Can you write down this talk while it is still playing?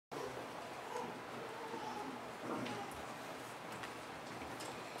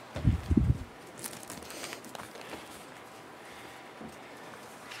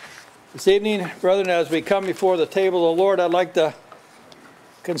This evening, brethren, as we come before the table of the Lord, I'd like to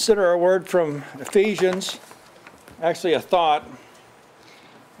consider our word from Ephesians, actually a thought.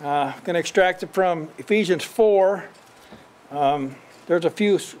 I'm going to extract it from Ephesians 4. There's a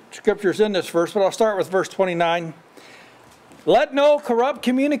few scriptures in this verse, but I'll start with verse 29. Let no corrupt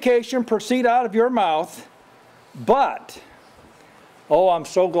communication proceed out of your mouth, but, oh, I'm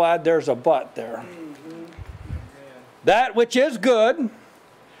so glad there's a but there. That which is good,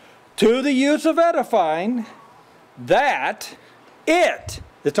 to the use of edifying, that it,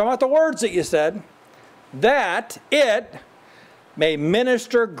 they're talking about the words that you said, that it may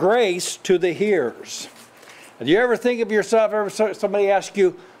minister grace to the hearers. Do you ever think of yourself, ever somebody asks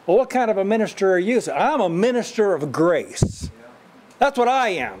you, well, what kind of a minister are you? I'm a minister of grace. That's what I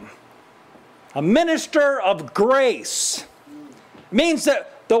am. A minister of grace. It means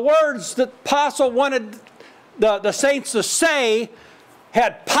that the words that the apostle wanted the saints to say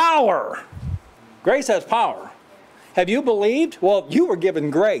had power. Grace has power. Have you believed? Well, you were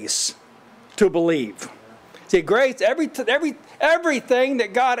given grace to believe. See, grace, everything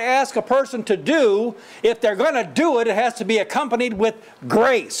that God asks a person to do, if they're going to do it, it has to be accompanied with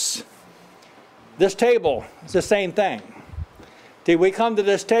grace. This table is the same thing. See, we come to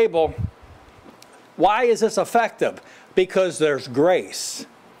this table. Why is this effective? Because there's grace.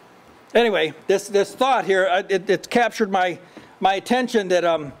 Anyway, this thought here, it's captured my attention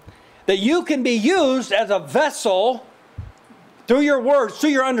that you can be used as a vessel through your words,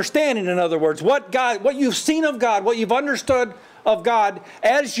 through your understanding, in other words, what you've seen of God, what you've understood of God,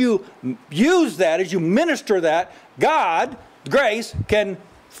 as you use that, as you minister that, God, grace, can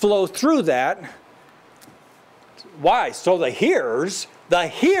flow through that. Why? So the hearers,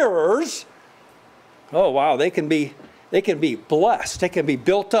 oh wow, they can be blessed, they can be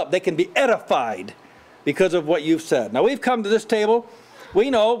built up, they can be edified because of what you've said. Now we've come to this table. We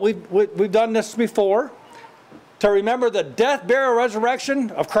know we've done this before. To remember the death, burial,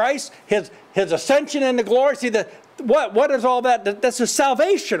 resurrection of Christ, his ascension into glory. See, what is all that? That's his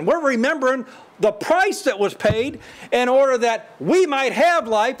salvation. We're remembering the price that was paid in order that we might have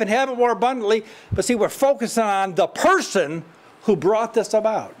life and have it more abundantly. But see, we're focusing on the person who brought this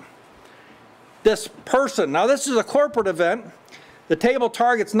about. This person. Now, this is a corporate event. The table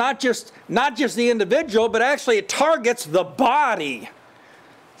targets not just the individual, but actually it targets the body.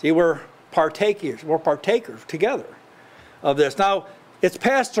 See, we're partakers together of this. Now, it's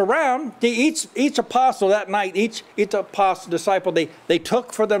passed around. Each apostle that night, each apostle, disciple, they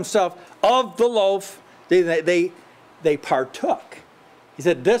took for themselves of the loaf. They partook. He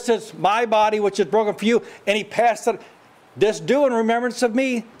said, this is my body which is broken for you. And he passed it. This do in remembrance of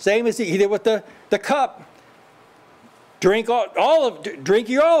me. Same as he did with the cup. Drink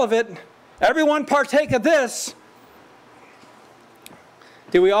ye all of it. Everyone partake of this.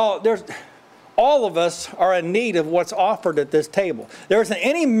 All of us are in need of what's offered at this table. There isn't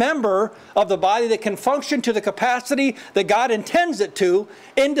any member of the body that can function to the capacity that God intends it to,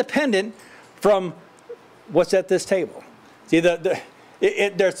 independent from what's at this table. See,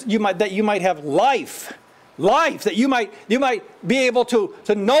 you might have life, that you might be able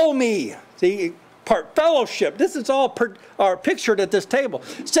to know me. See, fellowship. This is all pictured at this table.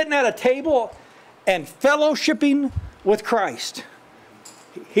 Sitting at a table and fellowshipping with Christ.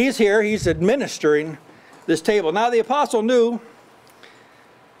 He's here. He's administering this table. Now the apostle knew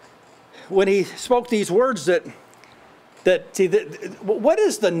when he spoke these words that what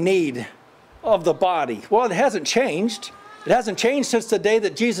is the need of the body? Well, it hasn't changed. It hasn't changed since the day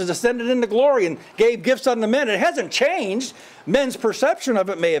that Jesus ascended into glory and gave gifts unto men. It hasn't changed. Men's perception of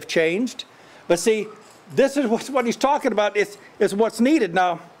it may have changed. But see, this is what he's talking about. Is what's needed.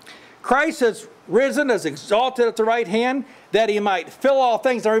 Now, Christ has risen, is exalted at the right hand, that he might fill all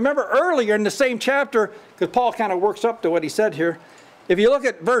things. Now remember earlier in the same chapter, because Paul kind of works up to what he said here. If you look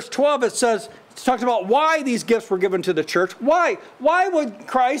at verse 12, it talks about why these gifts were given to the church. Why would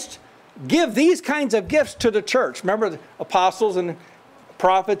Christ give these kinds of gifts to the church? Remember the apostles and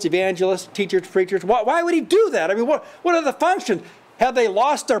prophets, evangelists, teachers, preachers. Why would he do that? I mean, what are the functions? Have they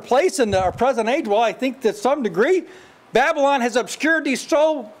lost their place in our present age? Well, I think to some degree, Babylon has obscured these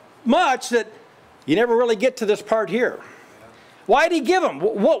so much that you never really get to this part here. Why did he give them?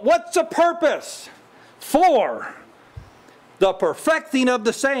 What's the purpose? For the perfecting of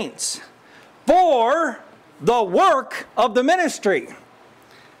the saints. For the work of the ministry.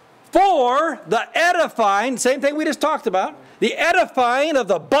 For the edifying, same thing we just talked about, the edifying of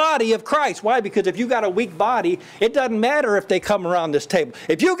the body of Christ. Why? Because if you've got a weak body, it doesn't matter if they come around this table.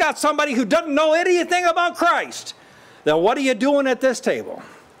 If you've got somebody who doesn't know anything about Christ, then what are you doing at this table?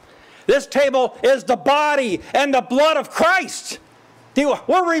 This table is the body and the blood of Christ. See,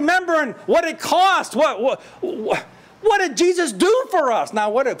 we're remembering what it cost. What did Jesus do for us? Now,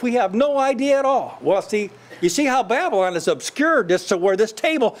 what if we have no idea at all? Well, see, you see how Babylon is obscured just to where this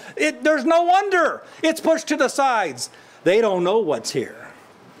table, there's no wonder. It's pushed to the sides. They don't know what's here.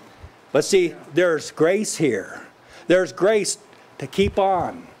 But see, there's grace here. There's grace to keep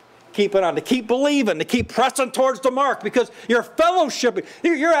on. Keep it on, to keep believing, to keep pressing towards the mark, because you're fellowshipping.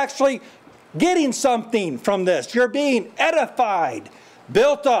 You're actually getting something from this. You're being edified,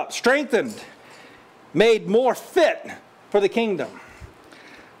 built up, strengthened, made more fit for the kingdom.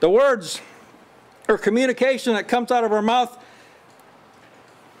 The words or communication that comes out of our mouth.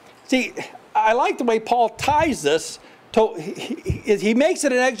 See, I like the way Paul ties this. He makes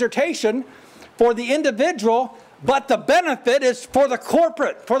it an exhortation for the individual, but the benefit is for the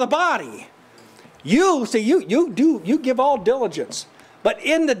corporate, for the body. You give all diligence. But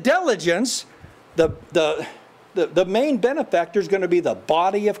in the diligence, the main benefactor is going to be the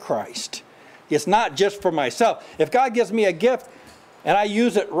body of Christ. It's not just for myself. If God gives me a gift and I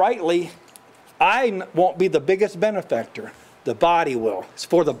use it rightly, I won't be the biggest benefactor. The body will. It's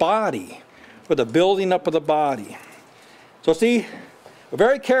for the body, for the building up of the body. So see, we're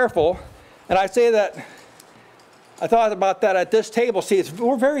very careful, and I say that, I thought about that at this table. See,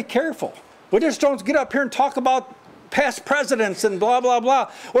 we're very careful. We just don't get up here and talk about past presidents and blah, blah,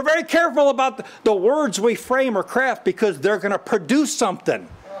 blah. We're very careful about the words we frame or craft, because they're going to produce something.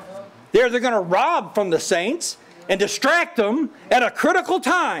 They're going to rob from the saints and distract them at a critical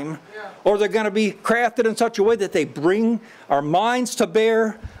time, or they're going to be crafted in such a way that they bring our minds to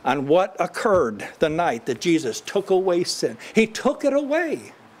bear on what occurred the night that Jesus took away sin. He took it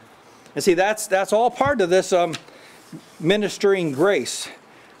away. And see, that's all part of this ministering grace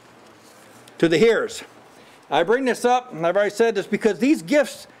to the hearers. I bring this up, and I've already said this, because these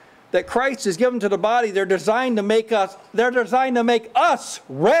gifts that Christ has given to the body, they're designed to make us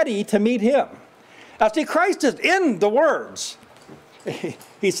ready to meet Him. Now see, Christ is in the words.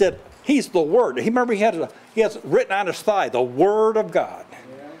 He said, He's the Word. Remember, he has written on his thigh, the Word of God. Yeah.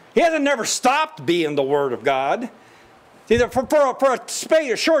 He hasn't never stopped being the Word of God. See, for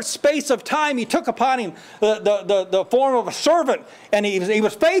a short space of time, He took upon Him the form of a servant, and he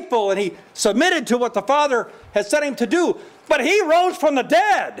was faithful, and He submitted to what the Father had set Him to do. But He rose from the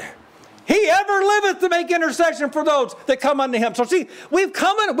dead. He ever liveth to make intercession for those that come unto Him. So see, we're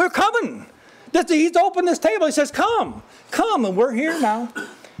coming. He's opened this table. He says, come, and we're here now.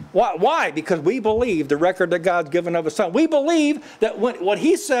 Why? Because we believe the record that God's given of His Son. We believe that what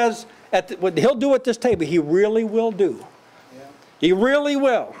He says, what He'll do at this table, He really will do. Yeah. He really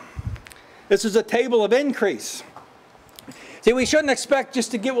will. This is a table of increase. See, we shouldn't expect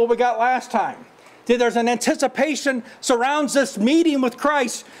just to get what we got last time. See, there's an anticipation surrounds this meeting with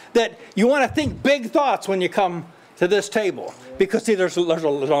Christ that you want to think big thoughts when you come to this table. Because see, there's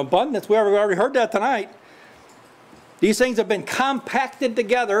an abundance. We already heard that tonight. These things have been compacted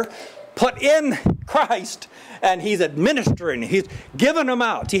together, put in Christ, and He's administering. He's giving them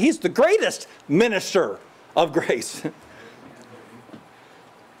out. See, He's the greatest minister of grace.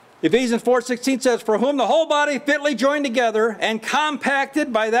 Ephesians 4:16 says, "For whom the whole body fitly joined together and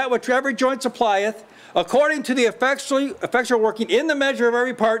compacted by that which every joint supplieth, according to the effectual working in the measure of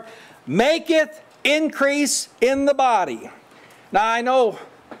every part, maketh increase in the body." Now I know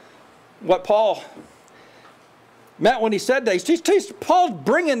what Paul meant when he said that. Paul's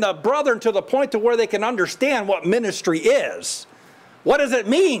bringing the brethren to the point to where they can understand what ministry is. What does it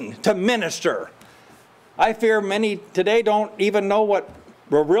mean to minister? I fear many today don't even know what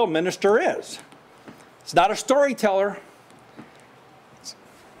a real minister is. It's not a storyteller. It's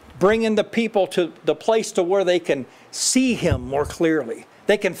bringing the people to the place to where they can see Him more clearly.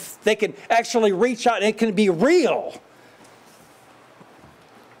 They can actually reach out, and it can be real.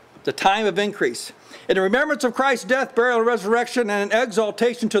 The time of increase. In the remembrance of Christ's death, burial, and resurrection, and an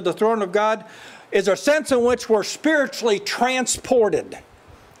exaltation to the throne of God, is a sense in which we're spiritually transported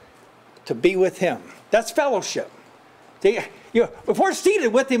to be with Him. That's fellowship. If we're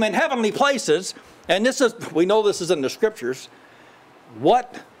seated with Him in heavenly places, and we know this is in the Scriptures,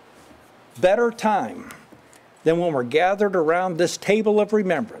 what better time than when we're gathered around this table of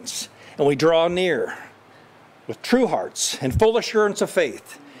remembrance, and we draw near with true hearts and full assurance of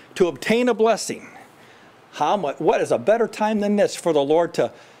faith to obtain a blessing. What is a better time than this for the Lord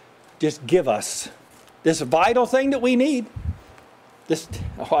to just give us this vital thing that we need?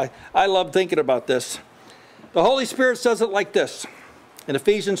 I love thinking about this. The Holy Spirit says it like this in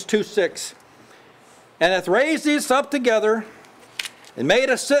Ephesians 2:6. "And hath raised us up together and made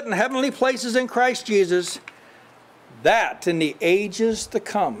us sit in heavenly places in Christ Jesus, that in the ages to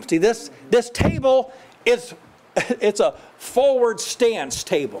come." See, this table is it's a forward stance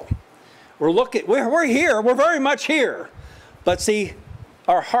table. We're here, we're very much here. But see,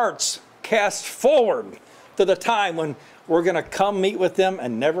 our hearts cast forward to the time when we're going to come meet with them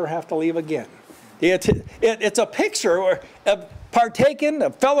and never have to leave again. It's a picture of partaking,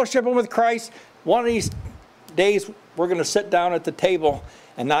 of fellowshipping with Christ. One of these days we're going to sit down at the table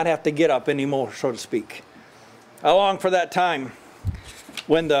and not have to get up anymore, so to speak. I long for that time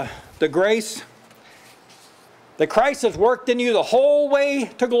when the grace that Christ has worked in you the whole way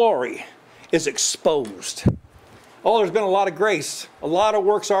to glory is exposed. Oh, there's been a lot of grace. A lot of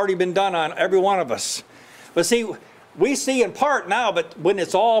work's already been done on every one of us. But see, we see in part now, but when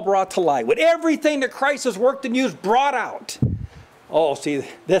it's all brought to light, when everything that Christ has worked in you is brought out, oh, see,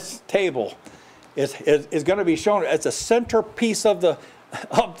 this table is going to be shown as a centerpiece of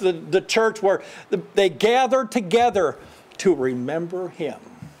the church, where they gathered together to remember him.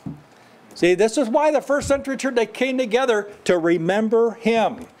 See, this is why the first century church, they came together to remember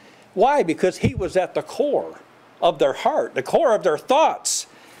him. Why? Because he was at the core of their heart, the core of their thoughts.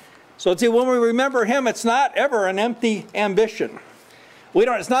 So see, when we remember him, it's not ever an empty ambition.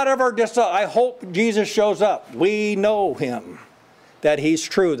 It's not ever just I hope Jesus shows up. We know him, that he's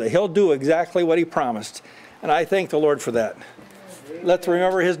true, that he'll do exactly what he promised. And I thank the Lord for that. Let's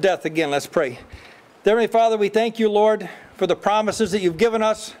remember his death again. Let's pray. Heavenly Father, we thank you, Lord, for the promises that you've given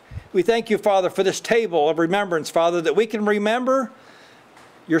us. We thank you, Father, for this table of remembrance, Father, that we can remember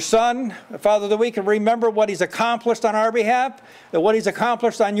your Son, Father, that we can remember what he's accomplished on our behalf and what he's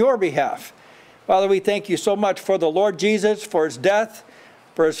accomplished on your behalf. Father, we thank you so much for the Lord Jesus, for his death,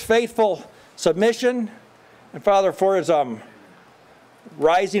 for his faithful submission, and Father, for his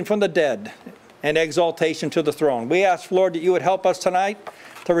rising from the dead and exaltation to the throne. We ask, Lord, that you would help us tonight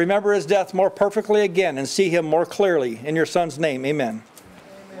to remember his death more perfectly again and see him more clearly. In your Son's name, amen.